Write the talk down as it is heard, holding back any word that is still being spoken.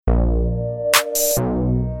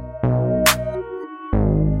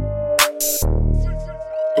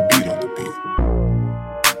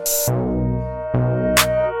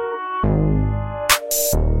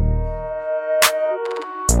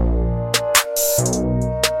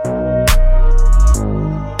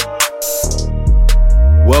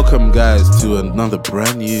Welcome, guys, to another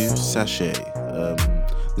brand new Sachet.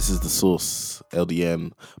 This is the Source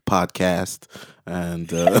LDN podcast,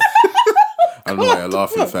 and I don't know why you're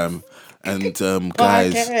laughing, fam. And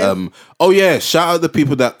guys, shout out the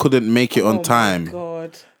people that couldn't make it on time.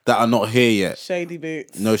 God. That are not here yet. Shady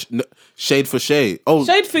boots. No, shade for shade. Oh,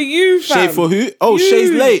 shade for you, fam. Shade for who? Oh, you.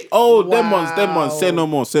 Shay's late. Oh, Wow. them ones. Say no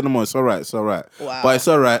more. It's all right. Wow. But it's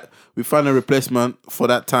all right. We found a replacement for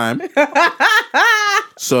that time.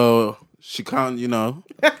 So she can't,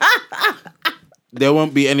 there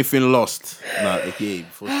won't be anything lost. Before she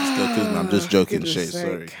starts, I'm just joking, Shay.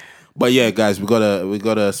 Sorry. But yeah, guys, we got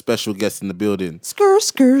a special guest in the building. Skrr.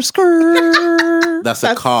 That's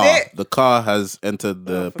a car. it. The car has entered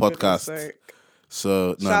the For podcast. goodness sake.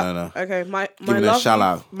 So no. Okay, my shout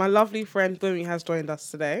out. my lovely friend Boomy has joined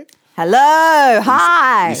us today. Hello,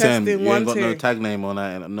 hi. You saying Testing, you ain't 1, got no 2. tag name on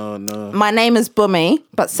that? No. My name is Bummy,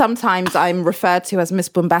 but sometimes I'm referred to as Miss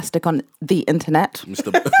Bombastic on the internet. Miss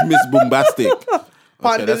Bombastic.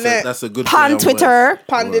 Pun Okay, the net. that's a good Pun play on Twitter. words.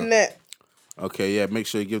 Pun the net. Okay, yeah, make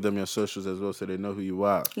sure you give them your socials as well so they know who you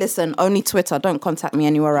are. Listen, only Twitter. Don't contact me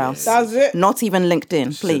anywhere else. That's it. Not even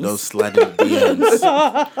LinkedIn, So please. those sliding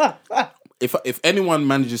DMs. If anyone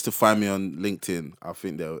manages to find me on LinkedIn, I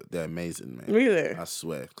think they're amazing, man. Really? I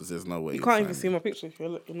swear, because there's no way You can't even see my picture if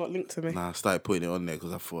you're not linked to me. Nah, I started putting it on there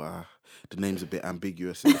because I thought the name's a bit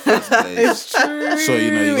ambiguous in the first place. It's true. So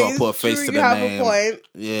you got to put a It's face true. to You the have name. a point.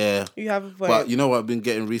 Yeah. You have a point. But you know what I've been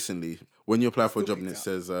getting recently? When you apply for a job and it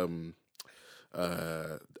says a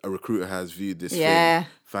recruiter has viewed this thing.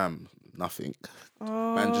 Fam, nothing.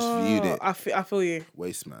 Man just viewed it. I feel you.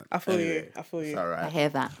 Waste, man. I feel Anyway, you. I feel It's you. all right. I hear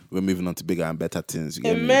that. We're moving on to bigger and better things. You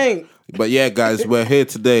get me? Amen. But yeah, guys, we're here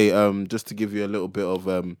today just to give you a little bit of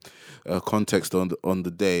context on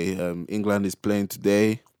the day. England is playing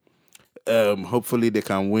today. Hopefully they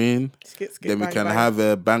can win. Skit, Then we bang, can bang. have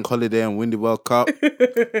a bank holiday and win the World Cup.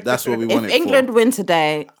 That's what we want If it England for. win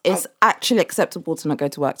today, it's actually acceptable to not go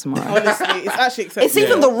to work tomorrow. Honestly, it's actually acceptable. It's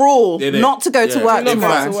even the rule It is. not to go to Yeah. work Not In go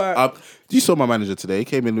tomorrow. to fact, work. you saw my manager today. He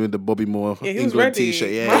came in with the Bobby Moore Yeah, he was England ready.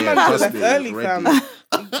 t-shirt. Yeah, My manager trust left me, he was early, ready. fam.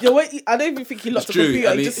 I don't even think he locked the True. computer.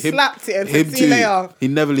 and He just slapped it and said, him see you too. later. He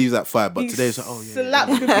never leaves at 5, but He today it's like, oh yeah.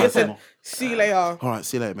 slapped the computer and said, see you later. All right,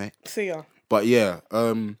 see you later, mate. See ya. But yeah,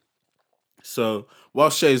 so while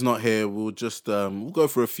Shay's not here, we'll just we'll go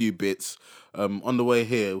for a few bits. On the way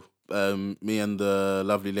here, me and the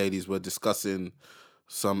lovely ladies were discussing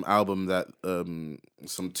some album that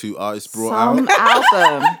some 2 artists brought Some out.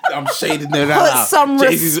 album. I'm shading them Put out. some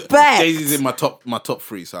respect. Jay-Z's in my top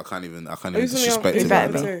 3, so I can't even Who's on the disrespect album? him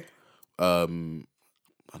better like be. that.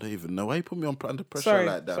 I don't even know why you put me under pressure Sorry,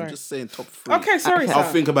 like that. sorry. I'm just saying top 3. Okay, sorry, I'll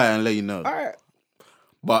Sam. think about it and let you know. All right.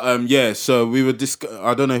 But yeah, so we were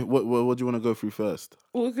I don't know what do you want to go through first?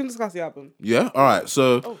 Well, we can discuss the album. Yeah, all right.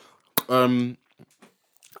 So,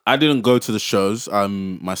 I didn't go to the shows.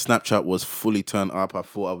 My Snapchat was fully turned up. I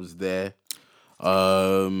thought I was there.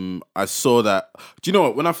 I saw that. Do you know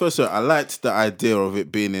what? When I first saw it, I liked the idea of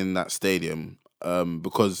it being in that stadium.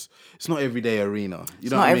 Because it's not everyday arena. You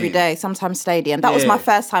know Not what I every mean? day, sometimes stadium. That was Yeah. my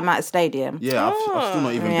first time at a stadium. Yeah, I've still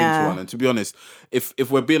not even been Yeah. to one. And to be honest, if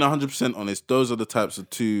we're being 100% honest, those are the types of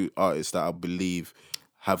 2 artists that I believe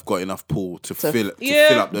have got enough pull to fill up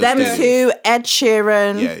those Them stadiums. 2, Ed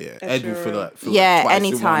Sheeran. Yeah. Ed will fill that. Yeah, twice in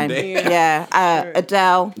one anytime. day. Yeah,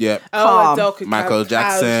 Adele. Yeah. Calm. Adele could Michael have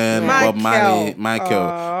Jackson, Michael. Bob Marley, Michael.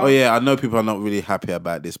 Oh yeah, I know people are not really happy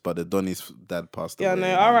about this, but the Donny's dad passed away. Yeah, no,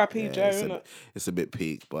 and, R.I.P. Joe, it's innit? it's a bit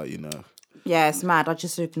peak, but you know. Yeah, it's mad. I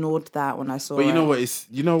just ignored that when I saw But it. you know what?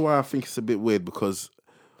 You know why I think it's a bit weird, because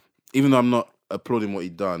even though I'm not applauding what he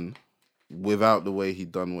done, without the way he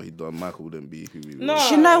done what he done, Michael wouldn't be who he was. No.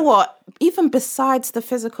 Do you know what? Even besides the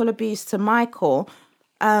physical abuse to Michael,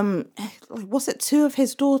 was it 2 of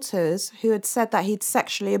his daughters who had said that he'd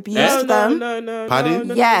sexually abused them? No. Paddy?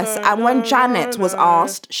 No, Yes, no, and when no, Janet was no.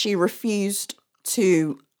 asked, she refused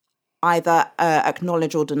to either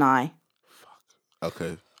acknowledge or deny.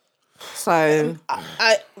 Okay. So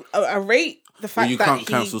I rate the fact Well, you that can't he...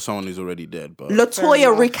 cancel someone who's already dead, but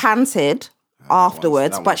Latoya recanted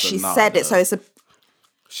afterwards, that but one's she a said it. nut, So it's a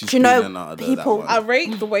she's do you know, been out of people- that I one.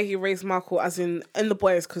 rate the way he raised Michael, as in the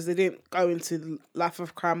boys, because they didn't go into life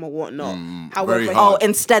of crime or whatnot. very However, hard.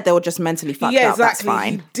 instead they were just mentally fucked yeah, up. That's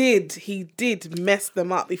exactly. fine. He did mess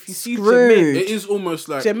them up. If you see Screwed. Jermaine, It is almost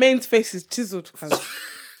like Jermaine's face is chiseled. fam.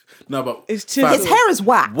 no, but It's fam, chiseled. His hair is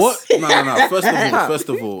waxed. What? No. First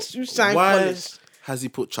of all, Shoe shine why polished. has he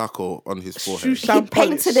put charcoal on his forehead? Shoe shine He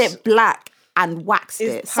painted polished. it black and waxed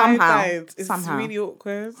It's it somehow. tie-dyed. It's Somehow. really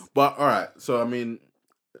awkward. But all right, so I mean,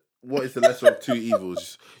 what is the lesser of two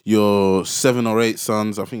evils? Your 7 or 8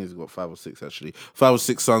 sons, I think he's got 5 or 6 actually. 5 or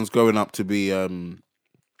 6 sons growing up to be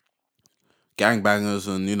gangbangers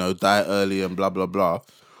and die early and blah blah blah,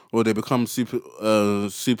 or they become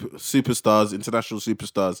superstars, international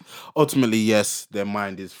superstars. Ultimately, yes, their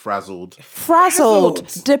mind is frazzled,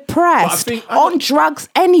 depressed, on drugs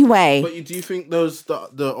anyway. But do you think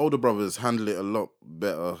the older brothers handle it a lot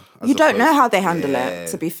better? You don't know how they handle it,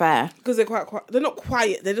 to be fair, because they're quite quiet. They're not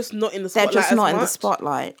quiet. They're just not in the spotlight. They're just not in the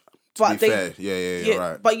spotlight. But fair, you're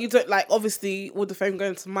right. But you don't obviously with the fame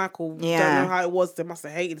going to Michael. You don't know how it was. They must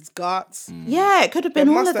have hated his guts. Yeah, it could have been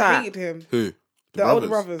all of that. They must have hated him. Who? The older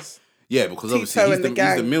brothers. Yeah, because obviously he's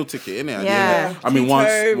the meal ticket, isn't it? Yeah. I mean, Tito,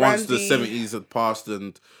 once the Randy. 70s had passed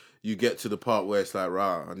and you get to the part where it's like,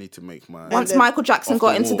 rah, I need to make my... Once Michael Jackson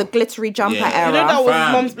got into the glittery jumper era. You know that was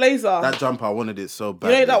his mum's blazer. That jumper, I wanted it so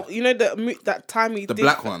bad. That time he the did...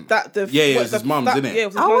 black one. It was his mum's, isn't it? Yeah, it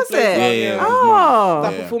was his Oh, mum's was blazer. it? Yeah.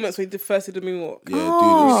 That performance when he first did the moonwalk. Yeah, dude, it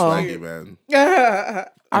was swaggy, man.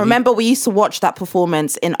 I remember we used to watch that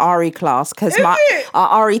performance in RE class because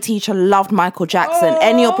our RE teacher loved Michael Jackson.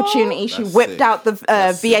 Any opportunity, she whipped sick. out the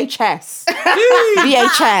VHS.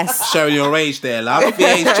 VHS. Showing your age there, love.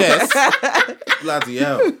 VHS. Bloody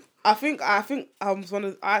hell. I think I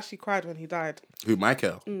actually cried when he died. Who,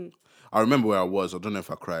 Michael? I remember where I was. I don't know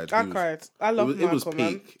if I cried. I cried. I love Michael, it was man.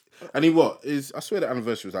 peak. And he I swear the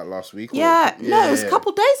anniversary was like last week. Yeah, no, it was a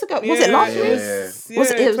couple days ago. Was it last week? Yeah.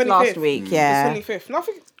 Was it was last 25th. week, yeah. The 25th. No, I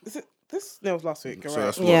think, is it this? No, it was last week. You're So right.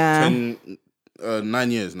 that's Yeah.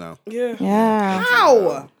 9 years now. Yeah. Yeah.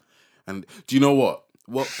 How? And do you know what?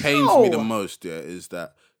 What pains me the most, is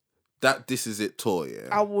that This Is It tour,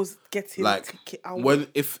 I was getting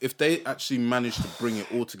if they actually managed to bring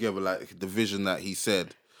it all together, like the vision that he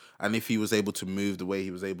said, and if he was able to move the way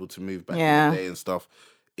he was able to move back in the day and stuff,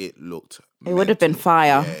 it looked It would have been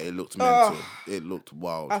fire. Yeah, it looked mental. It looked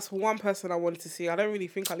wild. That's one person I wanted to see. I don't really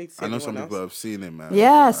think I need to see I know anyone some people else. have seen it, man.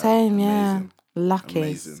 Yeah, same, yeah. Amazing. Lucky.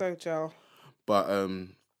 Amazing. So gel. But I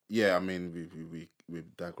mean, we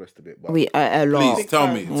digressed a bit. But We a lot. please tell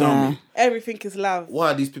me. Everything is love.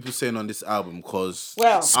 What are these people saying on this album? Because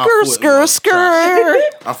Well, Skr.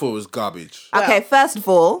 I thought it was garbage. Okay, first of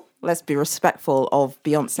all, let's be respectful of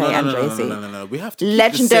Beyonce and Jay-Z. No. We have to keep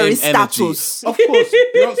Legendary the same energy. status. Of course,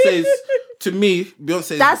 Beyonce's. To me,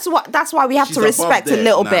 Beyonce's. That's why we have she's to respect above a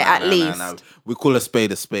little there. bit at least. Nah. We call a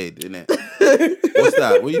spade, innit? What's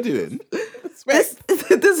that? What are you doing? This What's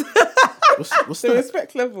the that?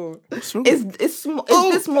 respect level. What's wrong? is this small?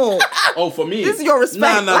 Oh, for me, This is your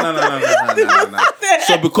respect. No.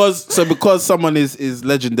 So because someone is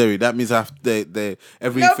legendary, that means everything that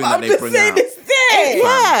they bring out. It's there.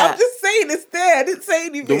 Yeah. I'm just saying it's there. I didn't say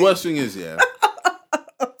anything. The worst thing is,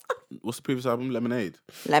 what's the previous album? Lemonade.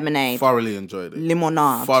 Thoroughly enjoyed it.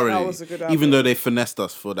 Limonade. Thoroughly. That was a good album. Even though they finessed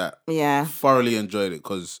us for that. Yeah. Thoroughly enjoyed it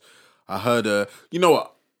because I heard you know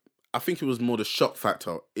what? I think it was more the shock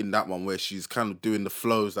factor in that one where she's kind of doing the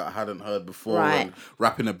flows that I hadn't heard before and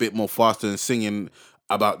rapping a bit more faster and singing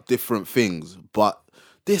about different things. But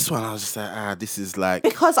this one, I was just like, this is like...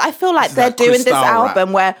 Because I feel like they're doing this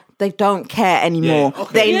album where they don't care anymore. Yeah,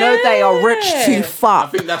 okay. They know they are rich to fuck. I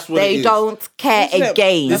think that's what they it is. don't care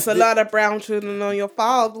again. There's a lot of brown children on your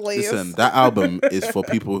file, please. Listen, that album is for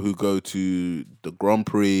people who go to the Grand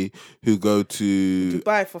Prix, who go to...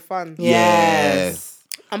 Dubai for fun. Yes.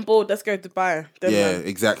 I'm bored. Let's go to Dubai. Them Yeah, man.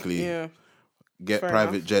 exactly. Yeah. Get Fair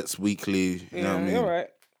private enough. jets weekly. You know what I mean?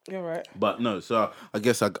 You're right. But no, so I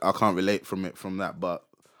guess I can't relate from that, but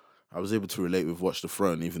I was able to relate with Watch the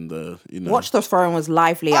Throne, even the, Watch the Throne was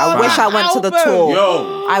lively. I wish I went to the album. tour.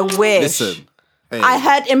 Yo! I wish. Listen. Hey, I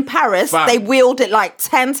heard in Paris Fam. they wheeled it like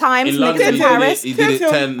 10 times. in Niggas London, in Paris. he did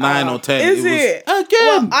it 9 or 10. Is it?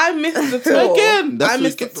 Again! I missed the tour. Again! That's I what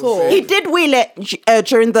missed he the kept on tour. saying. He did wheel it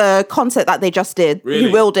during the concert that they just did. Really?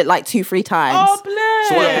 He wheeled it like 2-3 times. Oh, bless.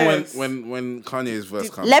 So what happened when Kanye's verse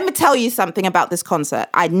comes? Let me tell you something about this concert.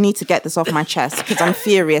 I need to get this off my chest because I'm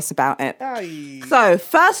furious about it. Aye. So,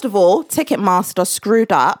 first of all, Ticketmaster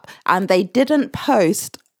screwed up and they didn't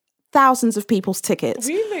post thousands of people's tickets.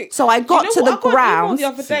 Really? So I got to the ground. The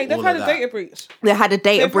other day, they've all had of a that. data breach. They had a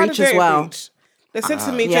data They've breach had a as data well. breach. They said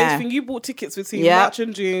to me, Yeah. Josephine, you bought tickets between Yeah. March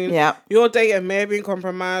and June. Yeah. Your data may have been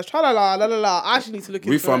compromised. Tra la la la la la. I actually need to look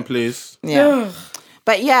into Refund, it. please. Yeah.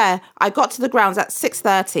 But yeah, I got to the grounds at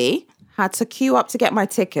 6:30. Had to queue up to get my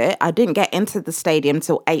ticket. I didn't get into the stadium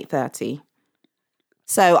till 8:30.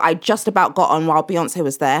 So I just about got on while Beyonce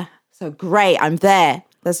was there. So great, I'm there.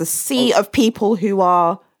 There's a sea of people who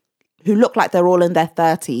look like they're all in their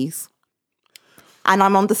 30s. And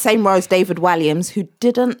I'm on the same row as David Walliams, who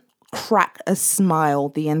didn't crack a smile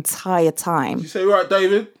the entire time. You say right,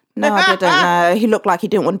 David? No, I didn't know. He looked like he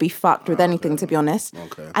didn't want to be fucked with anything, to be honest.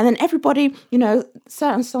 Okay. And then everybody,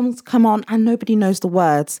 certain songs come on and nobody knows the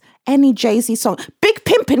words. Any Jay-Z song. Big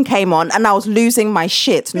Pimpin' came on and I was losing my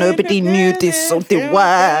shit. Nobody knew the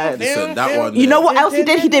words. Listen, that one. You know what else he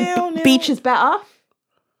did? He did Beach is Better.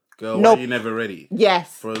 Girl, Nope. why you never ready?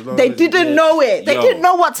 Yes. For as long They as didn't know it. They didn't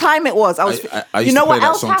know what time it was. I used to play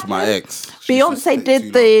that song to my ex. She used to Beyonce stay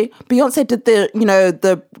did too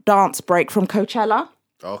the dance break from Coachella. long.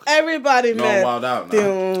 Okay. Everybody No man. wild out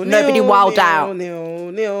now. Nobody wild out.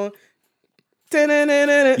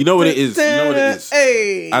 You know what it is?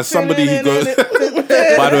 Hey. As somebody who goes...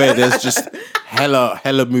 By the way, there's just hella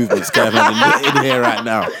movements going on in here right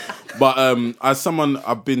now. But as someone,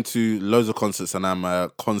 I've been to loads of concerts and I'm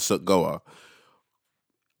a concert goer.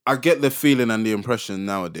 I get the feeling and the impression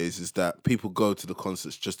nowadays is that people go to the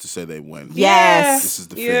concerts just to say they went. Yes. This is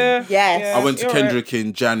the thing. Yes. I went to Kendrick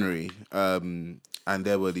in January, and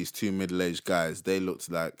there were these two middle-aged guys. They looked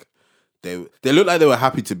like they looked like they were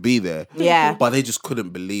happy to be there. Yeah. But they just couldn't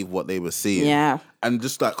believe what they were seeing. Yeah. And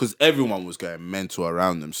just like, because everyone was going mental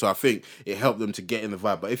around them. So I think it helped them to get in the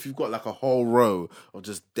vibe. But if you've got like a whole row of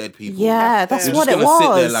just dead people. Yeah, that's you're what just it gonna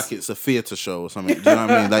sit there was. like it's a theatre show or something. Do you know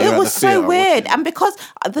what I mean? Like you're It at was the so theatre weird. watching. And because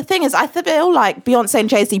the thing is, I feel like Beyonce and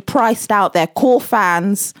Jay-Z priced out their core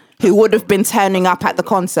fans who would have been turning up at the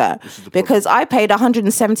concert. Because I paid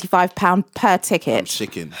 £175 per ticket.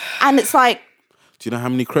 Chicken. And it's like, Do you know how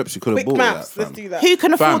many crepes you could have Quick bought maths. with Let's that, do fam? that. who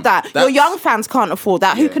can afford Fam, that? Your that's- young fans can't afford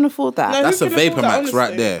that. Who Yeah. can afford that? No, That's who a can afford Vapor that, Max right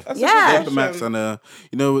honestly? there. That's a Yeah. good Vapor Max option. and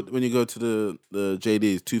you know when you go to the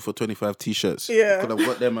JDs 2 for 25 t-shirts. Yeah. Could have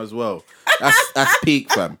got them as well. That's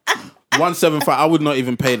peak, fam. 175. I would not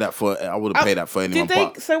even pay that for. I wouldn't pay that for anyone. Did they?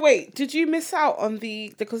 But So wait, did you miss out on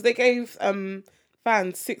because they gave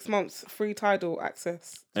fans 6 months free Tidal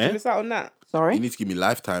access? Did you miss out on that? Sorry? you need to give me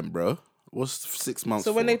lifetime, bro. What's 6 months?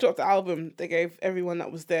 So when for? they dropped the album, they gave everyone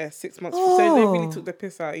that was there 6 months. So they really took the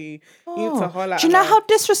piss out of you. You need to holler at Do you know her. how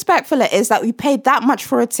disrespectful it is that we paid that much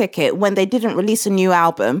for a ticket when they didn't release a new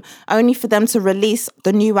album, only for them to release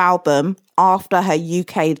the new album after her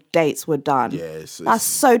UK dates were done? Yes, That's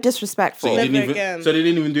so disrespectful. so, you didn't Never even, again. so they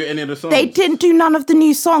didn't even do any of the songs. They didn't do none of the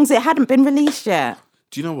new songs. It hadn't been released yet.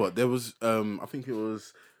 Do you know what? There was I think it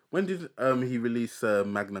was when did he release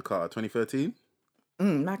Magna Carta 2013?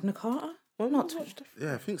 Magna Carta? Not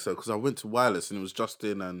Yeah, I think so because I went to Wireless and it was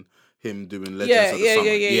Justin and him doing Legends Yeah, of the Summer.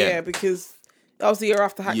 yeah. Because that was the year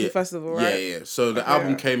after Hackney Festival, right? Yeah. So the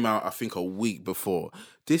album came out, I think, a week before.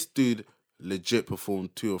 This dude legit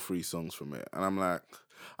performed 2 or 3 songs from it, and I'm like,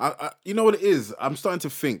 I you know what it is? I'm starting to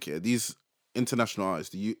think, these international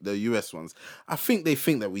artists, the US ones, I think they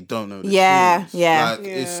think that we don't know. The tunes. Like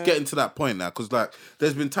it's getting to that point now because like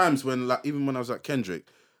there's been times when like even when I was at Kendrick.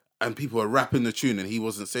 And people are rapping the tune, and he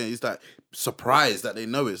wasn't saying. He's like surprised that they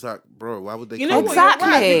know it. It's like, bro, why would they? You know what? Exactly.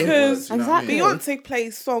 You're right, because You know what I mean? Beyonce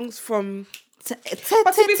plays songs from. But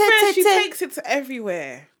to be fair, she takes it to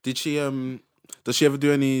everywhere. Did she? Does she ever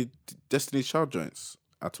do any Destiny's Child joints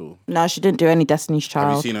at all? No, she didn't do any Destiny's Have you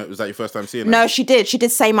Child. seen it? Was that your first time seeing it? No, she did. She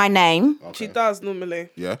did Say My Name. She does normally.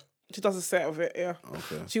 Yeah. She does a set of it. Yeah.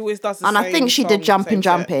 Okay. She always does. And I think she did Jumpin'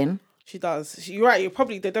 Jumpin'. She does. You're right. They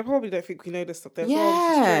probably don't think we know this stuff.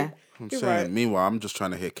 Yeah. I'm You're saying. right. Meanwhile, I'm just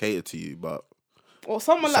trying to hear cater to you, but Well,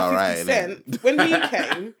 someone It's like alright, 50 Cent, when he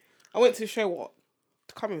came, I went to a show, what?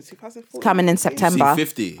 Coming in 2014? Coming in September.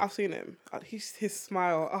 C50. I've seen him. His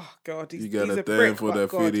smile. Oh, God. He's You got he's a a thing prick, for but that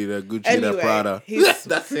God. Feedy, that Gucci, Anyway, that Prada.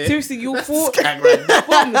 That's it. Seriously, you'll fall. Gang right there.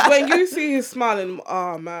 Boom, when you see his smile, and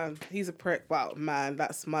oh man, he's a prick. Wow, man,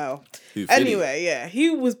 that smile. Who, Feedy? Anyway, yeah, he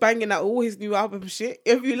was banging out all his new album shit.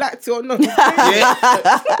 If you liked it or not, Yeah. playing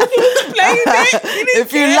it. He didn't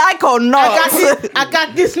If you care. like or not. I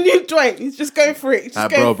got this new joint. He's just going for it. Just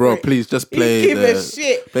going Bro, for it. please just He play give a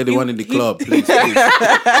shit. play the He- one in the he- club, please.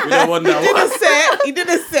 We don't want that He one. did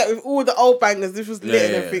a set with all the old bangers. This was lit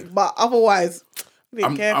and Yeah. everything, but otherwise, he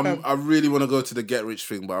didn't care. fam. I really want to go to the Get Rich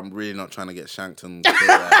thing, but I'm really not trying to get shanked and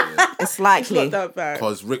because It's likely. Not that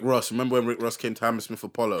bad. Rick Ross. Remember when Rick Ross came to Hammersmith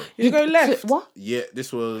Apollo? You go left. What? Yeah,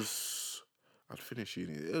 this was. I'd finish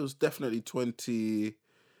uni. It was definitely 20,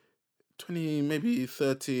 maybe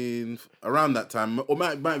 13, around that time, or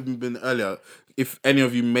might have even been earlier. If any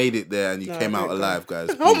of you made it there and you came out don't. alive, guys,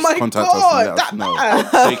 please Oh my contact God, us and let us that know.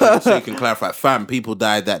 bad. So you can clarify. Fam, people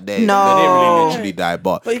died that day. No. They didn't really literally die,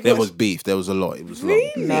 but you there got- was beef. There was a lot. It was Really?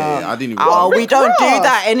 long. Yeah, I didn't even. Oh, we Rick don't do Ross.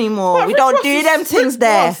 that anymore. But We Rick don't Ross do is- them things Rick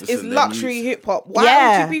there. Ross is Listen, them luxury youths- hip hop. Why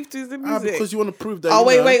Yeah. would you beef to the music? Because you want to prove that. Oh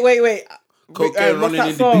you wait, know, wait. Cocaine What's running that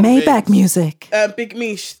in the song? big Maybach music. Big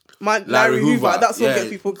Mish. Larry Hoover. That song gets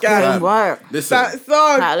people gagged. Right. Listen, That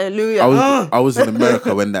song. Hallelujah. I was in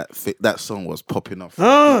America when that song was popping off,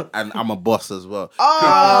 and I'm a boss as well.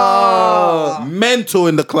 Mental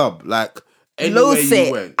in the club, like anywhere Lose you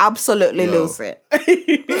it. went. Absolutely Yo. lose it.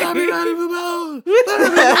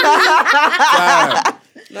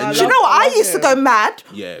 Do you know what? I used to go mad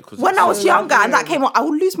Yeah, because when I was younger, and that came on. I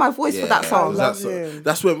would lose my voice for that song.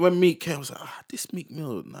 That's when Meek came. I was like, this Meek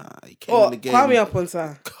Mill, nah, he came in the game. Kwame up on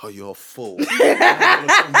time. Oh, you're a fool.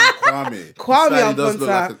 Kwame. Kwame He up does on look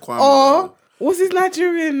time. like a Kwame. Or what's his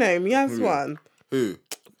Nigerian name? He has one. Who?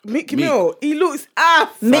 Meek Mill. He looks ass.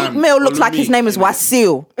 Meek Mill looks like his name is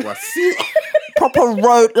Wasil. Proper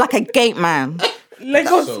road, like a gate man.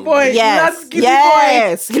 Lagos so boy. Yes, Boy.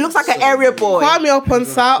 yes. He looks like an area boy. Kwame up on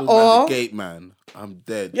time or Gate man. I'm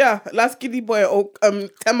dead. yeah, last Giddy boy or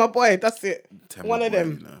Tema boy. That's it. Tema One of boy,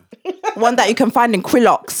 them. you know. One that you can find in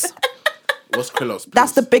Quillox. What's Quillox?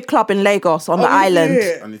 That's the big club in Lagos on the island.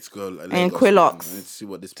 I need to go. Lagos, And Quillox. man. I need to see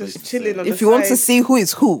what this place is chilling saying. on If the you want to side. see who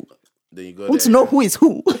is who, Then you go want to there. know who is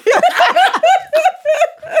who.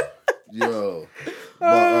 Yo.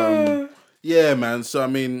 But yeah, man. So I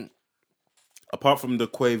mean, apart from the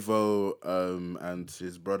Quavo and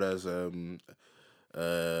his brother's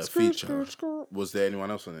feature, was there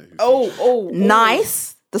anyone else on it? Oh.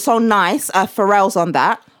 Nice. The song Nice. Pharrell's on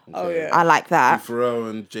that. Oh yeah. I like Did that. Pharrell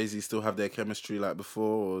and Jay-Z still have their chemistry like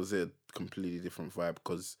before, or is it a completely different vibe?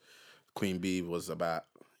 Because Queen Bee was about,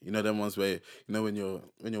 you know, them ones where, you know, when you're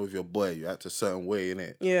with your boy, you act a certain way,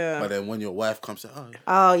 innit? Yeah. But then when your wife comes,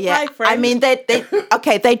 Oh yeah. Hi, friend. I mean, they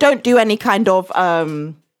okay. They don't do any kind of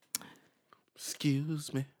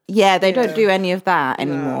excuse me. Yeah, they don't do any of that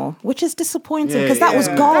anymore, which is disappointing because that was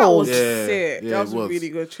That gold. was sick. Yeah, That was it a was. really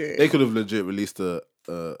good tune. They could have legit released a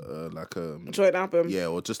joint album. yeah,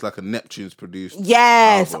 or just like a Neptune's produced.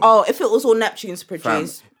 Yes. album. Oh, if it was all Neptune's Fam,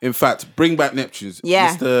 produced, in fact, bring back Neptune's.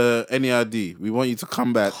 Yeah. Mr. NERD, we want you to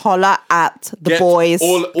come back. holler at the Get boys,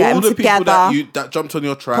 all get them the together, people that jumped on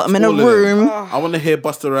your tracks. put them in a all of them. room, I want to hear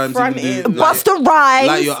Busta Rhymes Front even do end. Busta Rhymes.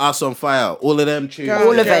 Light Your Ass on Fire. All of them tunes.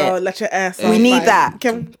 All of Girl, it. Let your ass. We need that.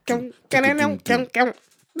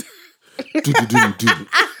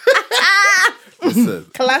 Listen,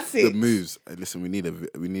 Classic. the moves. Listen, we need a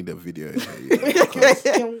video in here, you know, because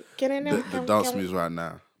the dance moves right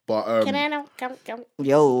now. But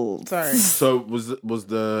Yo, Sorry. so was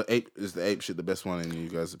the ape shit the best one in you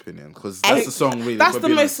guys' opinion? Because that's the song really. That's for the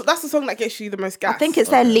being most. That's the song that gets you the most gas. I think it's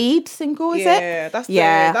their lead single. Is Yeah, it? that's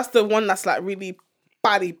Yeah. that's the one that's like really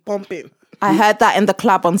body pumping. I heard that in the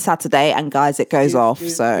club on Saturday, and guys, it goes off.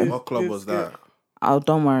 So, What club was that? oh,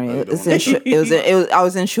 don't worry. you It don't was wanna- it was. I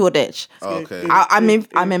was in Shoreditch. Oh, okay.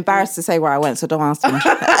 I'm embarrassed to say where I went, so don't ask me.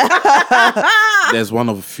 There's one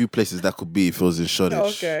of a few places that could be if it was in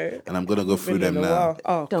Shoreditch. Okay. And I'm gonna go through them now.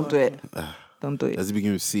 Oh, Don't do it. Don't do it. Does it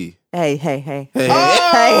begin with C? Hey. Hey. Hey. Don't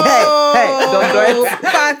do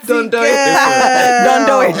it. Don't do it. Don't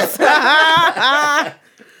do it.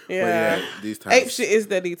 Yeah. These times. Ape Shit is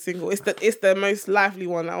the lead single. It's the most lively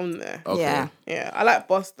one on there. Okay. Yeah. Yeah, I like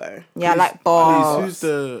Boss though. Yeah, I like Please, balls. who's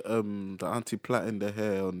the auntie plait in the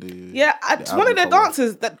hair on the? Yeah, it's one of their album cover?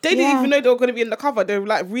 dancers that they didn't Yeah. even know they were going to be in the cover. They were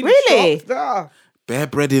like really Really? shocked. Yeah. Bare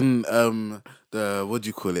bread in the what do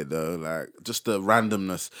you call it though? Like just the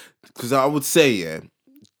randomness. Because I would say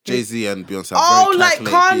Jay-Z and Beyonce. Are very Like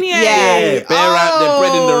calculated Kanye. Yeah. they're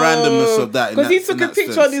bred in the randomness of that. in Because he that- took in a that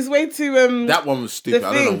picture sense. on his way to That one was stupid. the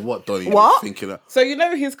I don't know thing. what Donnie What? was thinking of. So you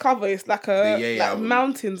know his cover is like The Ye like album.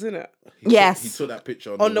 mountains, isn't it? Yes. He took that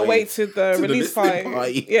picture On the way to the release listening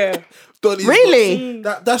party. Yeah. Donnie's Really?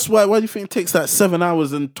 That's why do you think it takes like 7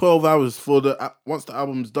 hours and 12 hours for once the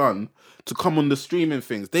album's done to come on the streaming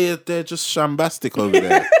things? They're just shambastic over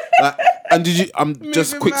there. And did you?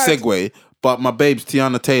 Just quick mad. segue. But my babes,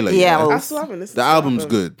 Tiana Taylor. Yeah, Yeah, well, I still haven't listened the to album's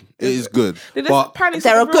album. good. It is good. But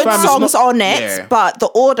there are good Fam, it's songs not- on it, yeah. but the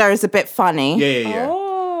order is a bit funny. yeah.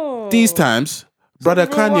 Oh. These times, brother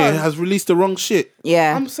the real Kanye one. has released the wrong shit.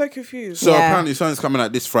 Yeah. I'm so confused. So Yeah. apparently something's coming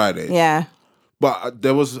out this Friday. Yeah. But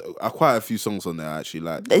there was quite a few songs on there I actually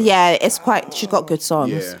like. Yeah, it's quite. She's got good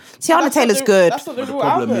songs. Yeah. Tiana That's Taylor's not the- good. That's not the The real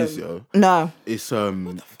problem album. is, yo, No, it's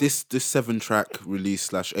this 7-track release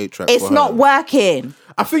 / 8-track. it's for not her. working.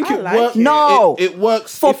 I think I it like works. it. No. it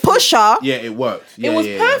works For if- Pusha. Yeah, it worked. Yeah, It was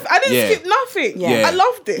yeah, perfect. I didn't yeah. skip nothing. Yeah. I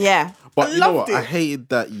loved it. Yeah. But I you know loved what? it. I hated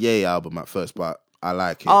that Ye album at first, but I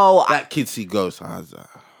like it. Oh, that Kids See Ghosts. I was,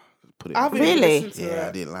 put it. I haven't even Really? listened to Yeah, I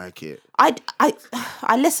it. didn't like it.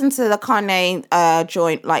 I listened to the Kanye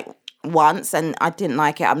joint like once, and I didn't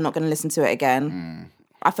like it. I'm not going to listen to it again.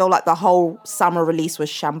 I feel like the whole summer release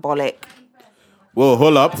was shambolic. Whoa,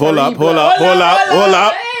 hold up. Hold up. Hold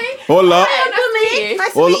up. you.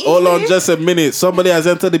 Nice to meet you. Hold on just a minute. Somebody has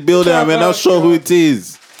entered the building and we're not sure who it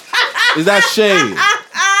is. Is that Shay?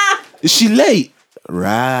 Is she late?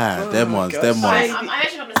 Right. Them ones. I'm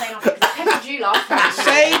actually not going to say nothing because I peppered you last time.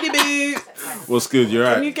 Shady boo. What's good? You're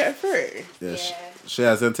right. Can you get through? Yeah. Shay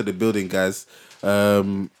has entered the building, guys.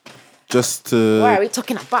 Just to Why are we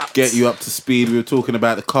talking about? get you up to speed, we were talking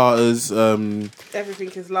about the Carters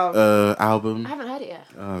Everything is love. album. I haven't heard it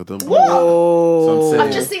yet. Don't What? So I'm I've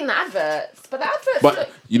saying- just seen the adverts, but the adverts But look...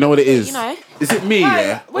 you know what it is? You know. Is it me? Why?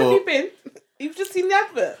 Yeah. Where have Or you been? You've just seen the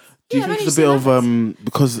advert. do you Yeah, think I've it's a bit only of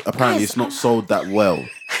because apparently it's not sold that well,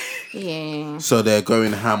 Yeah. so they're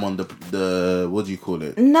going ham on the what do you call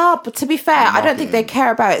it? No, but to be fair, I don't think they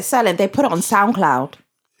care about it selling. They put it on SoundCloud.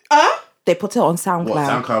 They put it on SoundCloud. What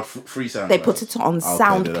SoundCloud? Free SoundCloud. They put it on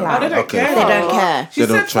SoundCloud. They don't care. They don't care. She They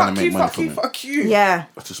don't said try to fuck make you, money fuck from you, it. fuck you. Yeah.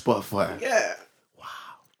 To Spotify. Yeah.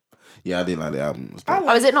 Yeah, I didn't like the album. It was I bad.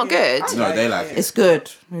 Oh, is it not good? No, they like it. It's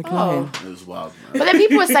good. Okay. It was wild, man. But then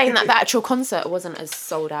people were saying that the actual concert wasn't as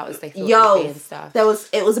sold out as they thought it would be Yo, and stuff.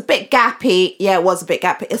 it was a bit gappy. Yeah, it was a bit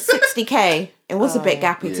gappy. It's 60k. It was a bit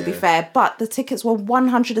gappy to be Yeah. fair, but the tickets were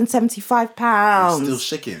 £175. Still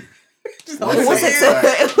shaking. It wasn't so.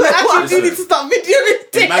 Actually, you need to start videoing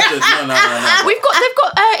it. Imagine, no. They've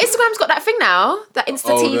got Instagram's got that thing now, that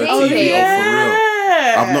Insta TV the thing. TV. Yeah. For real.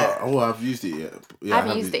 I've not. Oh, I've used it yet. Yeah, I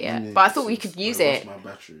haven't used it yet, but I thought we could use it. My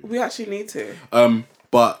battery. We actually need to.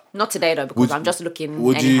 But Not today though, because I'm just looking.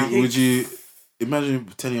 would anyhow. you imagine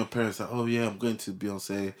telling your parents that, oh yeah, I'm going to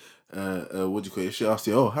Beyonce? What do you call it? If she asked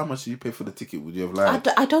you, oh, how much do you pay for the ticket? Would you have lied?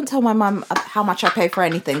 I don't tell my mum how much I pay for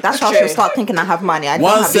anything. That's why she'll start thinking I have money. I don't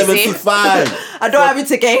have it. $175. I don't have it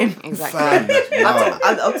to gain. Exactly. Fam, that's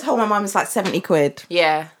wild. I'll tell my mum it's like 70 quid.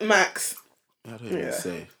 Yeah. Max. I don't even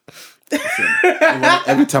say. Listen,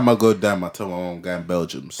 every time I go down, I tell my mom I'm going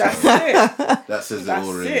Belgium. So That's it. that says That's it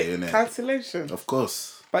already, it. innit? Cancellation. Of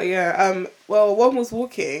course. But yeah, well, One Was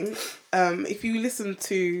Walking, if you listen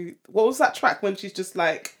to, what was that track when she's just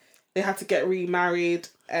like, they had to get remarried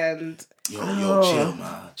and... Yo, chill,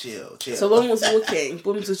 man. Chill. So One Was Walking,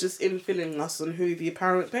 Booms was just infilling us on who the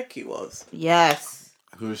apparent Becky was. Yes.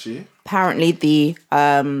 Who is she? Apparently the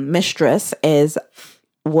mistress is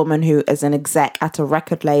a woman who is an exec at a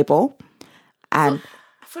record label. And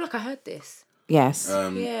I feel like I heard this. yes.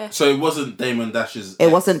 Yeah. So it wasn't Damon Dash's It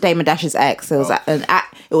ex? wasn't Damon Dash's ex. It was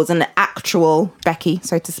it was an actual Becky,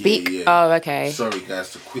 so to speak. Yeah. Oh, okay. Sorry,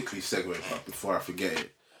 guys, to quickly segue, but before I forget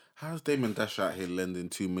it, how's Damon Dash out here lending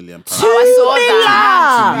 £2 million? Oh, I saw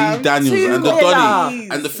that. Lee Daniels $2 and the million. Donny.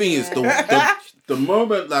 And the thing is, the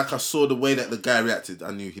moment like I saw the way that the guy reacted,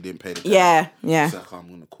 I knew he didn't pay the guy. Yeah. He's like, I'm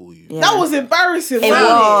gonna call you. Yeah. That was embarrassing. It wasn't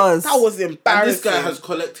was. That was And embarrassing. this guy has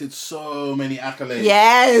collected so many accolades.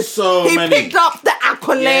 Yes. So he many. picked up the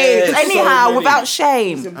accolades Yes, so anyhow many. without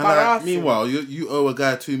shame. It was And like, embarrassing. meanwhile, you owe a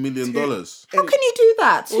guy $2 million. How can you do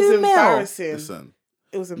that? It was 2 mil. embarrassing. Listen,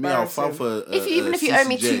 It was me, I'll embarrassing. file for Even if you owe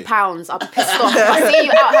me CCJ. £2, I'll be pissed off. I see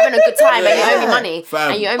you out having a good time and you owe me money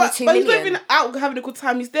Fam. and you owe me But $2 he's not million. even out having a good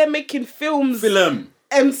time. He's there making films Film.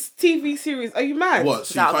 and TV series. Are you mad? What?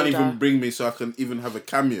 So you That can't would even die. bring me so I can even have a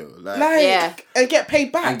cameo, like Like, Yeah. and get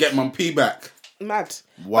paid back. and get my P back. Mad.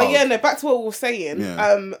 Wow. But yeah, no, back to what we were saying.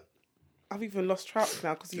 Yeah. I've even lost track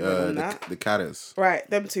now because you went on that. The Catters. Right,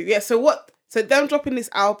 them two. Yeah, so them dropping this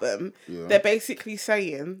album, Yeah. they're basically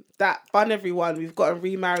saying that Bun Everyone, we've got to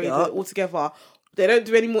remarry Yup. all together. They don't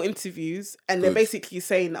do any more interviews, and they're Good. basically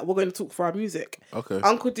saying that we're going to talk for our music. Okay.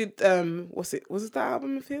 Uncle did was it that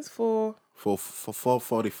album of his for For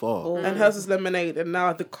 444. and hers was Lemonade, and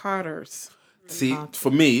now the Carters. See,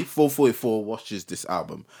 for me, 444 washes this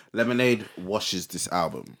album. Lemonade washes this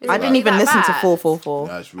album. I didn't even that listen to bad? 444.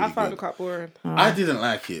 That's I really found good. it quite boring. I didn't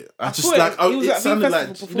like it. I just thought like it was it at the sounded festival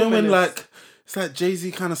like, you know when performing like it's like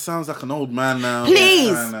Jay-Z kind of sounds like an old man now.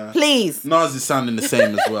 Please, Kinda. please. Nas is sounding the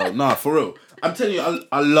same as well. Nah, for real. I'm telling you,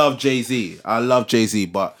 I love Jay-Z. I love Jay-Z,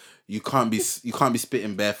 but you can't be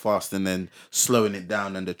spitting bare fast and then slowing it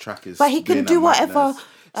down and the track is. But he can doing do that whatever. madness.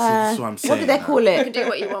 See, that's what I'm saying. What do they now. call You can it? do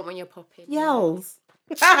what you want when you're popping. Yells.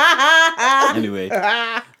 Anyway,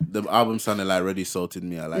 the album sounded like Ready Salted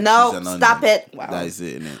Me. I like No, Cheese and stop Onion. it. That is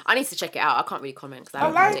it, innit? I need to check it out. I can't really comment because I I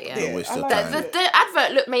haven't heard liked it yet. it. Don't waste I your liked time. it. The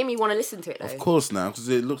advert look made me want to listen to it though. Of course now, because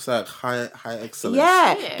it looks like high excellence.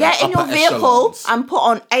 Yeah. Yeah. Get in your Upper vehicle echelons. and put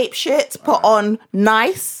on ape shit, put on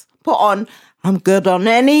nice, put on I'm good on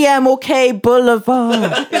any MLK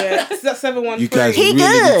Boulevard. Yeah, so that's 713. You guys He really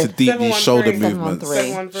good. need to deep these shoulder 713. movements.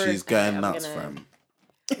 713. She's going Yeah, I'm nuts, gonna- fam.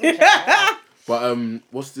 But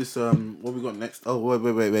what's this? What we got next? Oh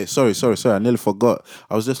wait. Sorry. I nearly forgot.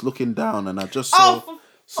 I was just looking down and I just saw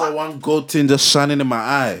So one gold thing just shining in my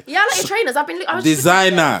eye. Yeah, I like your trainers. I was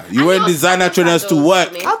Designer. You And wearing your designer trainers to sandals work.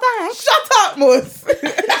 for me. Oh, thanks. Shut up, Moose.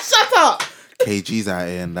 Shut up. KG's out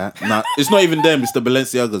here and that. Nah, it's not even them. It's the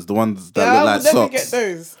Balenciagas, the ones that Yeah, I look will like definitely socks. get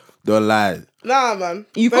those. Don't lie. Nah, man.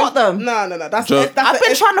 You got them? No. That's Joe- I've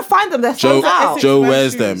been trying to find them. They're Joe, sold out. Joe Six-man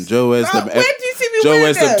wears shoes. them. Joe wears them. Where do you see me Joe wearing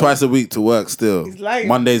wears them them? twice a week to work still. He's lying.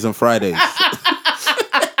 Mondays and Fridays.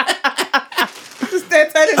 Just there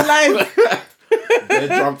telling lies. They're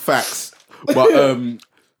drunk facts. But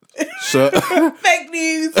so Fake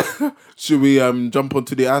news. should we jump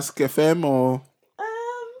onto the Ask FM or Do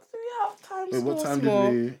we have time? wait, what time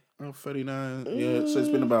did we? 39. Yeah, so it's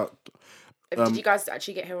been about Did you guys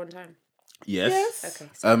actually get here on time? yes. Okay.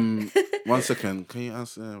 So 1 second. Can you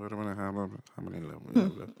answer how many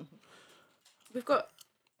levels? we've got.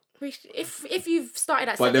 If you've started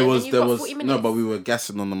at But 7, there then you've got 40 minutes. no, but we were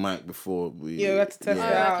gassing on the mic before we. Yeah, we had to test it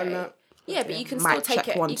yeah. out and that. Yeah, but you can Mic still take check,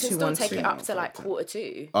 it. 1, You can 2, still 1, take 2. it up to like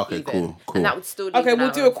 1:45. Okay, even. cool. And that would still. Leave Okay, an we'll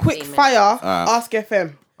hour do a and quick 15 fire. minutes. Ask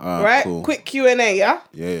FM. Right? Cool. Quick Q&A, yeah?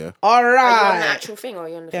 Yeah. All Are you on the right. actual thing, or are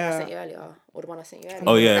you on the thing I Yeah. sent you earlier, or the one I sent you earlier?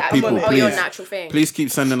 Oh yeah, That people, one? Oh, please, you're on the actual thing. please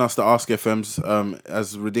keep sending us the Ask FMs.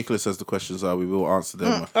 As ridiculous as the questions are, we will answer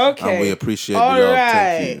them. Okay. And we appreciate All the love.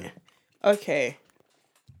 right. Thank you. Okay.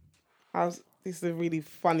 These are really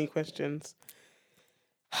funny questions.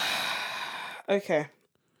 Okay.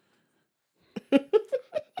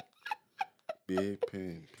 Big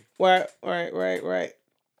pain. Right.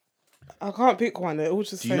 I can't pick one. They're all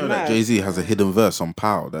just Do you so know mad. that Jay-Z has a hidden verse on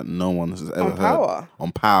Pow that no one has ever On heard? Power?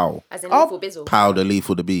 On Pow. As in Oh. Lethal Bizzle. Pow the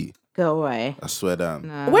Lethal the Bee. Go away. I swear down.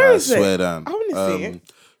 Where I is it? swear down. I wanna see it.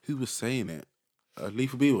 Who was saying it?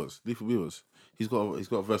 Lethal B was. He's got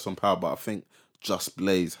a verse on Power, but I think Just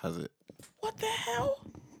Blaze has it. What the hell?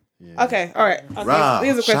 Okay, all right. Okay, Rah,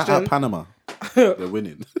 here's a shout out question. Panama. They're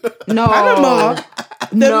winning. No. Panama, the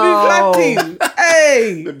No. Move team.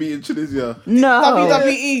 Hey, They're beating Tunisia. No.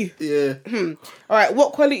 WWE. Yeah. All right,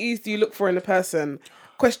 what qualities do you look for in a person?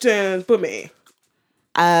 Question, Bumi.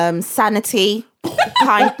 Sanity,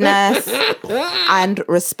 kindness, and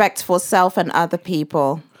respect for self and other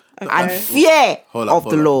people. And fear of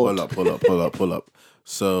the Lord. Hold up.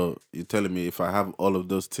 So you're telling me if I have all of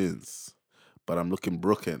those tins, but I'm looking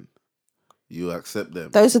broken, you accept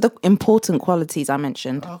them? Those are the important qualities I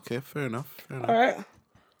mentioned. Okay, fair enough. All right,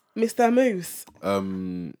 Mr. Moose.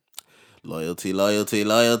 Loyalty. Nah,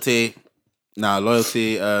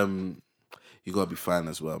 loyalty. You gotta be fine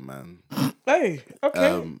as well, man. Hey,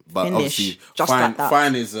 okay. But Finish. obviously, Just fine. like that.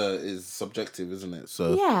 Fine is subjective, isn't it?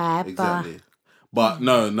 So Yeah, exactly. But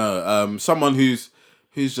no. Someone who's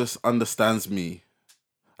just understands me.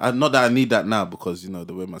 Not that I need that now because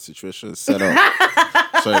the way my situation is set up.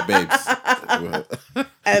 Sorry, babes.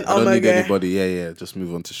 And I don't need anybody. Yeah. Just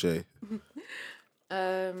move on to Shay.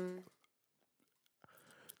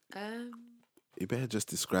 You better just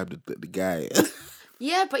describe the guy.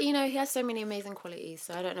 Yeah, but he has so many amazing qualities,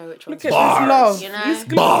 so I don't know which one. Look at this love. You know? He's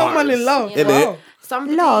someone in love. You know? Wow.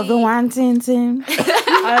 Somebody. Love the one Tintin.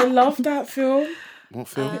 I love that film. What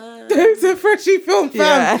film? It's a Freshie film,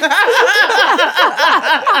 fam.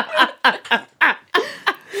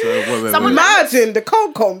 So wait. Someone Imagine the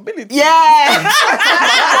concomibility. Yeah.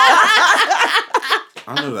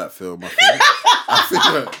 I know that film. I think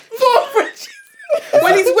that. Poor Freshie.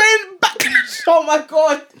 When he's wearing backless, oh my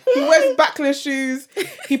god, he wears backless shoes.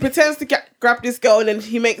 He pretends to grab this girl, and then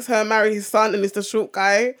he makes her marry his son, and it's the short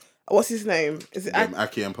guy. What's his name? Is it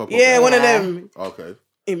Aki and Papa. Yeah, one of them. Okay.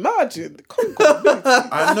 Imagine the concomibility.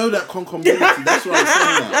 I know that concomibility. That's what I'm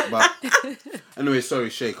saying. That. But anyway, sorry,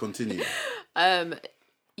 Shay, continue.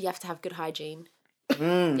 You have to have good hygiene. You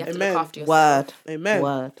have to Amen. look after yourself. Word. Amen.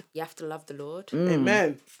 Word. You have to love the Lord.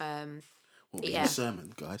 Amen. What was Yeah. the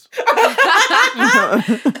sermon, guys?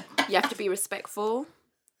 You have to be respectful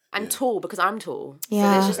and tall because I'm tall. Yeah.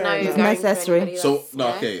 So there's just no It's going necessary. for anybody So else, no,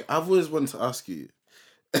 you know? okay. I've always wanted to ask you.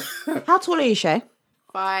 How tall are you, Shay?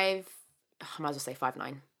 5. I might as well say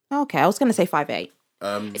 5'9". Okay, I was going to say 5'8".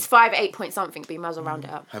 It's 5'8" point something, but you might as well round it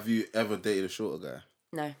up. Have you ever dated a shorter guy?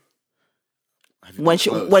 No. Have you When been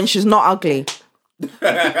close? when she's not ugly.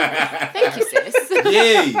 Thank you, sis.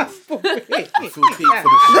 Yay! I feel peak for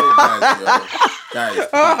the short guys, yo. Guys.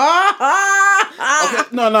 Okay,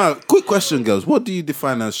 no. Quick question, girls. What do you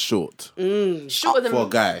define as short Shorter than for a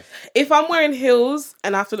guy? If I'm wearing heels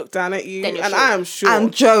and I have to look down at you, Then you're and short. I am short.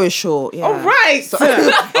 And Joe is short. Yeah. All right.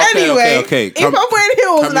 Anyway, okay. if I'm wearing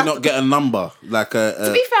heels, Can and we I not get a number? Like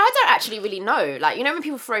To be fair, I don't actually really know. Like, when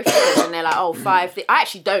people throw figures and they're like, oh, 5. I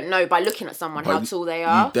actually don't know by looking at someone how tall they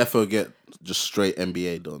are. You defo get just straight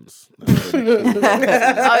NBA dons.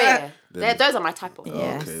 Oh, yeah. Those are my type of.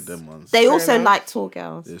 Yes. Okay, them ones. They also enough. like tall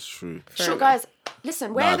girls. It's true. Short guys,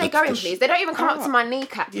 listen, where are they going, please? They don't even come up to my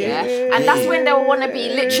kneecap, Yeah. and that's when they'll want to be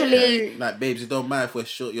literally. Like, babes, it don't matter if we're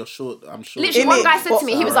short. You're short. I'm short. Literally, Innit? one guy said to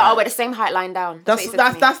me, he was like, Alright. "Oh, we're the same height, lying down." That's what he said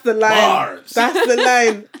to me. the line. Bars. That's the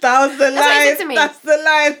line. That was the what he said line. to me. That's the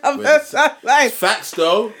line. I've heard that line. Facts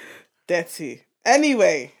though. Dirty.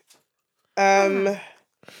 Anyway,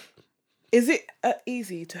 is it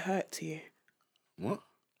easy to hurt to you? What?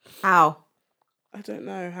 How? I don't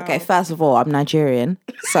know how. Okay, first of all, I'm Nigerian,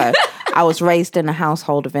 so I was raised in a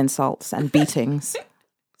household of insults and beatings.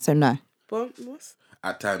 So no. What's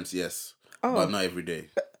At times, yes, Oh. but not every day.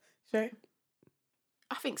 Shay?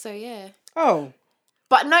 I think so, yeah. Oh,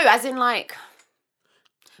 But no, as in like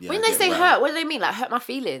Yeah, when I they get say right. hurt, what do they mean? Like hurt my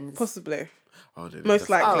feelings? possibly. Oh, then Most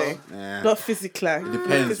that's- likely. Nah. Not physically.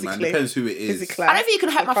 Depends, man. Depends who it is. Physically. I don't think you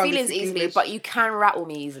can hurt my can't feelings speak easily, English. but you can rattle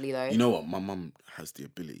me easily though. You know what? My mum has the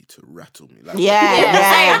ability to rattle me. Like,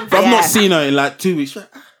 Yeah. same. If I've not seen her in like 2 weeks, she's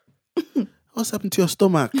like, what's happened to your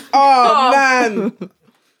stomach? Oh, man.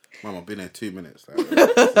 Mum, I've been there 2 minutes.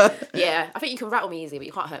 Like, Yeah, I think you can rattle me easily, but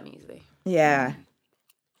you can't hurt me easily. Yeah.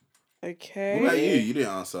 Okay. what about you? You didn't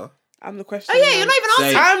answer. I'm the question. Oh yeah, you're not even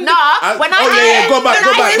Say- answering. I'm Nah, when I Go back. I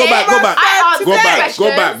answered Go the back.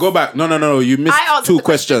 questions. Go back. No. You missed I answered 2 the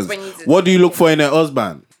questions questions. when you did. What do you look for in a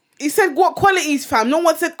husband? He said what qualities, fam? No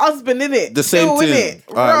one said husband, innit? The same Still, thing. innit?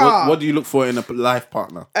 All right. Rah. What do you look for in a life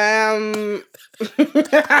partner?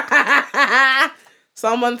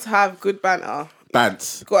 Someone to have good banter.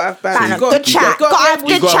 Bants. Gotta have banter. Banter. You gotta- Good chat. you Gotta have be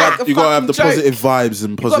good able to chat. take a You gotta have the fucking positive joke. vibes and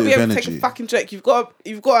You've got to positive be able to energy. take a fucking joke. You've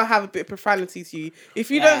got to have a bit of profanity to you.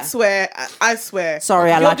 If you Yeah. don't swear, I swear.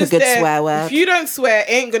 Sorry, I You're like a just good there. swear word. If you don't swear, it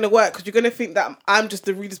ain't gonna work because you're gonna think that I'm just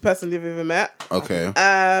the rudest person you've ever met. Okay.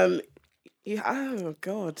 Yeah. Oh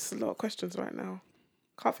god, it's a lot of questions right now.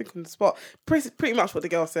 Can't think on the spot. Pretty much what the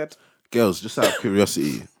girl said. Girls, just out of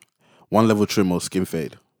curiosity, 1 level trim or skin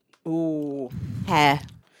fade? Ooh. Hair.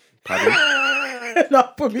 Pardon? No,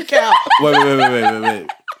 put me out. Wait.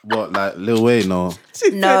 What, like Lil Wayne or?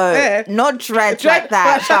 No, not dreads like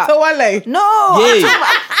that. Shatta Wale. No.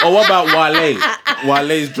 Yeah. Or what about Wale?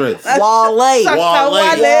 Wale's dreads. Wale. Shatta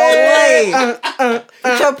Wale.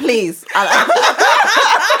 Wale. Joe, please. I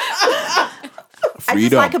just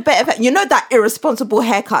Freedom. like a bit of, you know, that irresponsible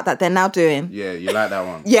haircut that they're now doing. Yeah, you like that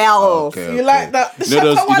one? Yeah. Okay. You like that? You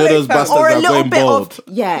know those bastards Or a that are little going bit bald. of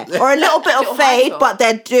or a little bit of Little fade, high but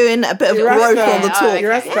they're doing a bit of You're growth right on the there. top. Oh,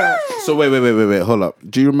 You're okay. right. So wait, hold up.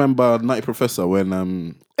 Do you remember Nutty Professor when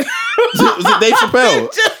was it Dave Chappelle?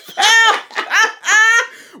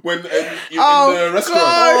 When you in the restaurant?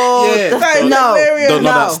 Oh, yeah. That is No. hilarious. Don't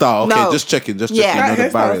know No. that style. Okay, No. just checking. Yeah. Know That the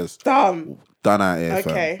hairstyle's barriers. dumb. Done out here,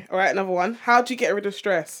 fam. Okay, all right, another one. How do you get rid of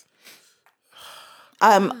stress?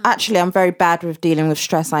 Actually, I'm very bad with dealing with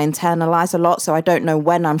stress. I internalize a lot, so I don't know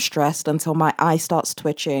when I'm stressed until my eye starts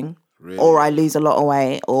twitching, Really? or I lose a lot of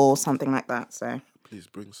weight, or something like that. So Please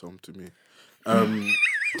bring some to me.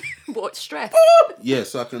 What stress? Yeah,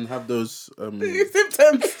 so I can have those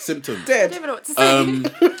Symptoms. symptoms. I Dead. don't even know what to say.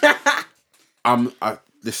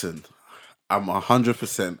 Listen, I'm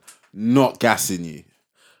 100% not gassing you.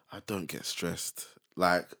 I don't get stressed.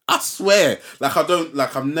 Like, I swear. Like, I don't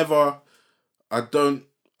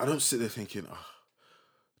sit there thinking, oh,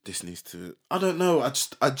 this needs to, I don't know.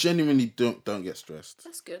 I genuinely don't get stressed.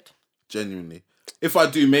 That's good. Genuinely. If I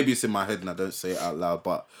do, maybe it's in my head and I don't say it out loud,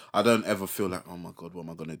 but I don't ever feel like, oh my God, what am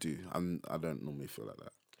I going to do? I don't normally feel like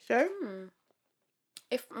that. Show?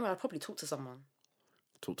 I'd probably talk to someone.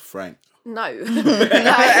 Talk to Frank. No.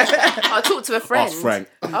 I'll talk to a friend. Ask Frank.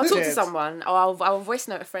 I'll talk to Dead. someone. Or I'll voice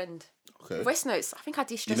note a friend. Okay. Voice notes. I think I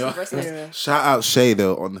de-stress You know, with voice notes. Yeah. shout out Shay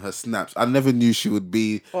though on her snaps. I never knew she would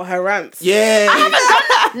be. Or her rants. Yeah.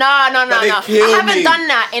 No. they I kill haven't me. done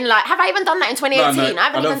that in have I even done that in 2018? I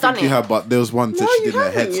haven't don't even done think you it. have, but there was one that No, she you did in her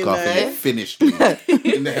haven't, you headscarf and know. it finished me.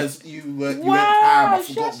 In the heads, you went ham. I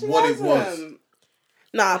forgot she what it was. hasn't.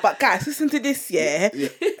 Nah, but guys, listen to this, yeah? Yeah.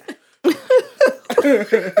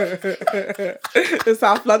 The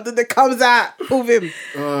South London that comes out of him.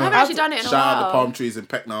 I haven't actually done it in a Shout out the while. palm trees in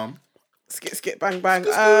Pecknam. Skit, bang, bang.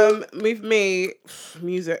 With me,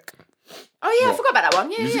 music. Oh yeah, I forgot about that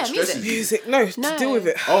one. Yeah, Music music. stresses you. Music, no, to deal with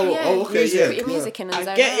it. Oh, okay, music. yeah. Put your music in and I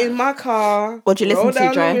zone get out. in my car. what do you roll listen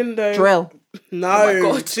down to, the Dre? window. Drill. No,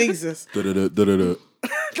 God. Jesus. Da-da-da-da-da.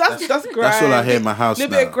 That's grime. That's all I hear in my house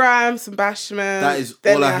little now. bit of grime, some bashment. That is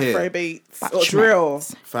then all I the hear. Afro beats or Bashment. drill.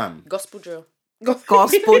 Fam. Gospel drill. Gospel.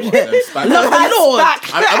 Them spack- Lord.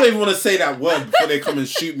 I don't even want to say that word before they come and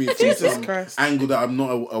shoot me from Jesus some Christ. angle that I'm not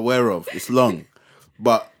aware of. It's long.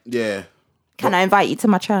 But, yeah. Can I invite you to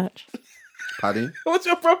my church? Paddy? What's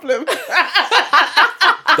your problem?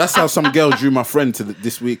 That's how some girl drew my friend to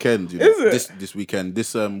this weekend. You know? Is it? This weekend,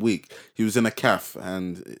 this week, he was in a cafe,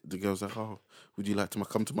 and the girl was like, "Oh, would you like to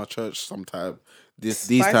come to my church sometime?" These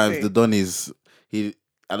times, the Donnies,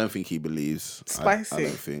 I don't think he believes. Spicy. I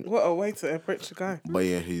don't think. What a way to approach a guy. But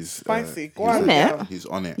yeah, he's Spicy. Go he's on, girl. He's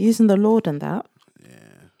on it. Using the Lord and that.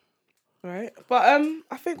 Right. But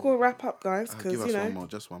I think we'll wrap up, guys, because Give us one more,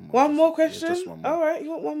 just one more. One more question? Yeah, just one more. All right,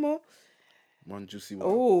 you want one more? One juicy one.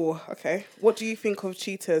 Oh, okay. What do you think of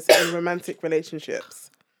cheaters in romantic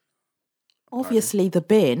relationships? Obviously, the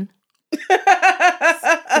bin.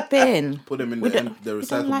 The bin. Put them in We the don't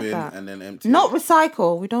recycle like bin that. and then empty. Not it.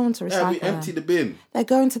 recycle. We don't want to Yeah, recycle. we empty them. the bin. They're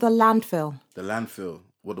going to the landfill. The landfill.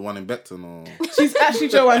 What, the one in Beckton or? She's actually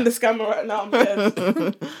Joanne the scammer right now. I'm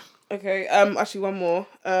dead. Okay. Actually, one more.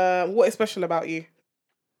 What is special about you?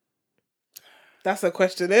 That's a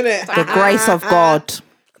question, isn't it? The grace of God.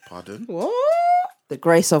 Pardon? What? The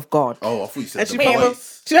grace of God. Oh, I thought you said And the she came up.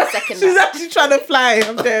 voice. She's actually trying to fly.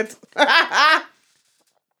 I'm dead.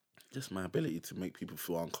 Just my ability to make people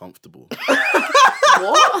feel uncomfortable.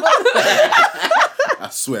 What? I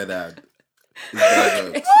swear, Dad. It's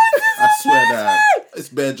bare jokes. I swear, Dad. It's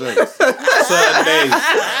bare jokes. Certain days.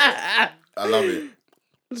 I love it.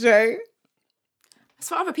 Jay, It's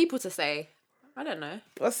for other people to say. I don't know.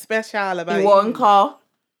 what's special about You want car?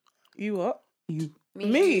 You what? You. Me?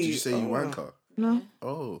 Did you say you wanker? No.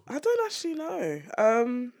 Oh, I don't actually know.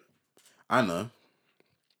 I know.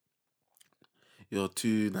 You're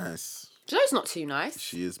too nice. Joe's not too nice.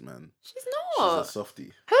 She is, man. She's She's not. a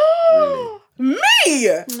softie. Really.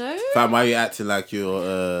 Me? No. Fam, why are you acting like you're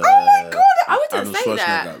Oh my God, I wouldn't Arnold say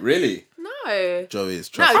that. Schwarzenegger? Really? No. Joe is.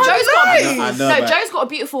 No, Trust me. Joe's got nice. I know no. about- Joe's got a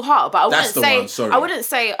beautiful heart, but I That's wouldn't the say. one, sorry. I wouldn't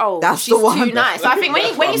say. Oh, That's she's the one. too nice. I think when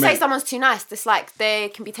That's you what I say meant. someone's too nice, it's like they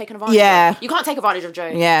can be taken advantage. Yeah. Of. You can't take advantage of Joe.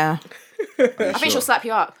 Yeah. Are you I think sure? she'll slap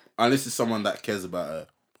you up. Unless it's someone that cares about her.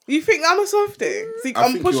 You think I'm a softie? See, I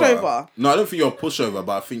I'm think you pushover. are. No, I don't think you're a pushover,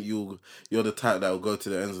 but I think you're the type that will go to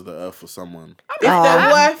the ends of the earth for someone. If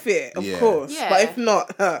they're worth it, of Yeah. course. Yeah. But if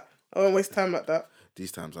not, I won't waste time like that.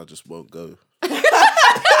 These times I just won't go.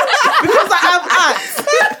 Because I have acts.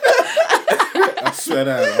 I swear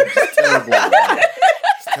that it's terrible. Man.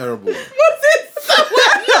 It's terrible.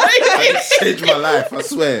 I just changed my life. I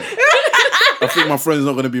swear. I think my friend's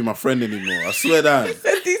not gonna be my friend anymore. I swear that.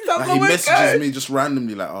 These times Like, I he won't messages go. me just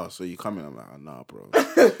randomly like, "Oh, so you coming?" I'm like, "Oh, nah, bro."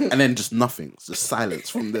 And then just nothing, just silence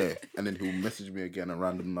from there. And then he'll message me again a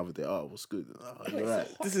random another day. "Oh, what's good?" "Oh, you're right."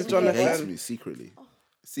 This is He hates Jonathan. me secretly.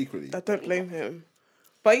 I don't blame him.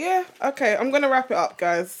 But yeah, okay, I'm gonna wrap it up,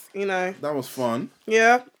 guys. You know, That was fun.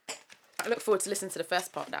 yeah. I look forward to listening to the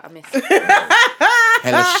first part that I missed.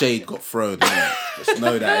 Hella shade got thrown. Innit? Just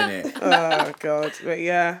know that, innit? Oh God, but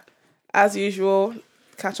yeah, as usual,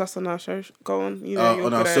 catch us on our show. Go on, you know, you're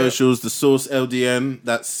On our good at it. socials, the Sauce LDN.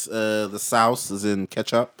 That's the Sauce, as in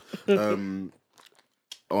ketchup. On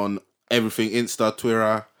everything, Insta,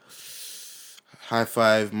 Twitter, High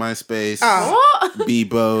Five, MySpace, What?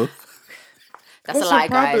 Bebo, That's What's a lie, your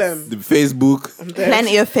problem? the Facebook,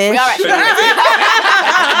 Plenty of fish. We are actually.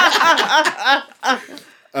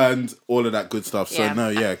 and all of that good stuff. So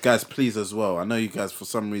Yeah. guys, please as well. I know you guys, for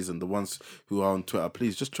some reason, the ones who are on Twitter,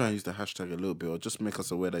 please just try and use the hashtag a little bit, or just make us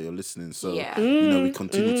aware that you're listening. So Yeah. you know we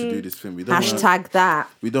continue to do this thing. We don't wanna, Hashtag that.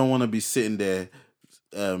 we don't want to be sitting there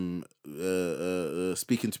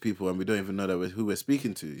speaking to people and we don't even know who we're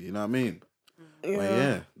speaking to. You know what I mean? Yeah. But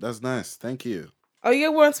yeah, that's nice. Thank you. Oh yeah,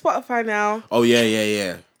 we're on Spotify now. Oh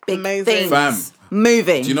yeah. Big Amazing. things. Fam.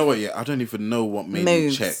 Moving. Do you know what? Yeah, I don't even know what made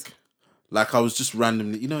Moves. me check. Like I was just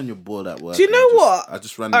randomly, you know, when you're bored at work. Do you know what? I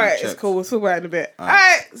just All randomly right, checked. it's cool. We'll talk about it in a bit. All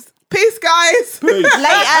right, peace, guys. Peace.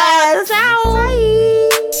 Later. Ciao.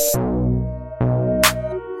 Bye.